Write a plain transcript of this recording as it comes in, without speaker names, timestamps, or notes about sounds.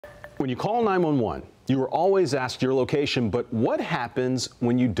When you call 911, you are always asked your location, but what happens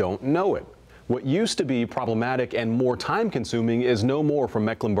when you don't know it? What used to be problematic and more time-consuming is no more from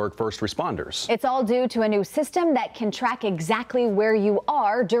Mecklenburg first responders. It's all due to a new system that can track exactly where you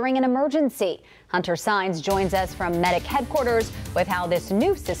are during an emergency. Hunter Sines joins us from Medic headquarters with how this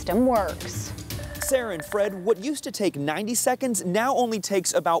new system works. Sarah and Fred, what used to take 90 seconds now only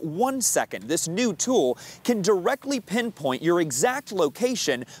takes about 1 second. This new tool can directly pinpoint your exact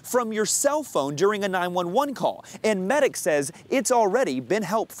location from your cell phone during a 911 call. And Medic says it's already been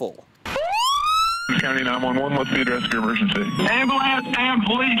helpful. County 911, what's the address of your emergency? Ambulance and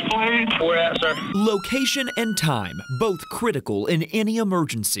police, please. Where at, sir? Location and time, both critical in any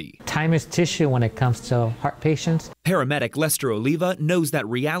emergency. Time is tissue when it comes to heart patients. Paramedic Lester Oliva knows that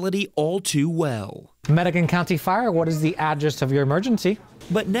reality all too well. Medic and County Fire, what is the address of your emergency?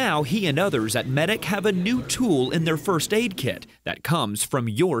 But now he and others at Medic have a new tool in their first aid kit that comes from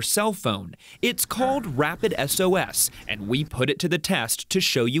your cell phone. It's called Rapid SOS, and we put it to the test to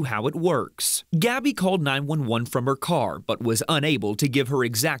show you how it works. Gabby called 911 from her car, but was unable to give her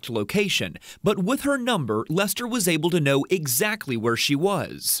exact location. But with her number, Lester was able to know exactly where she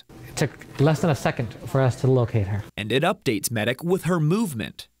was. It took less than a second for us to locate her. And it updates Medic with her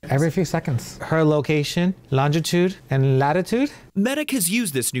movement. Every few seconds. Her location, longitude, and latitude. Medic has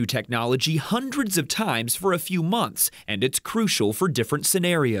used this new technology hundreds of times for a few months, and it's crucial for different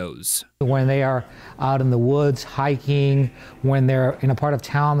scenarios. When they are out in the woods, hiking, when they're in a part of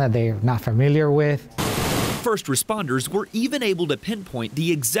town that they're not familiar with. First responders were even able to pinpoint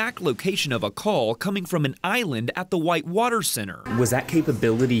the exact location of a call coming from an island at the Whitewater Center. Was that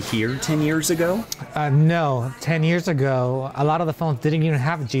capability here 10 years ago? No, 10 years ago, a lot of the phones didn't even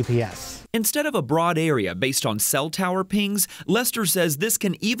have GPS. Instead of a broad area based on cell tower pings, Lester says this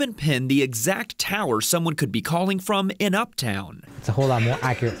can even pin the exact tower someone could be calling from in Uptown. It's a whole lot more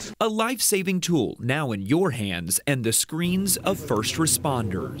accurate. A life-saving tool now in your hands and the screens of first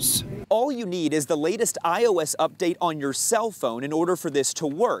responders. All you need is the latest iOS update on your cell phone in order for this to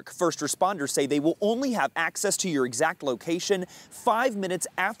work. First responders say they will only have access to your exact location 5 minutes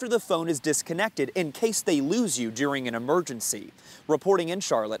after the phone is disconnected in case they lose you during an emergency. Reporting in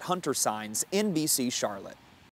Charlotte, Hunter Sines, NBC Charlotte.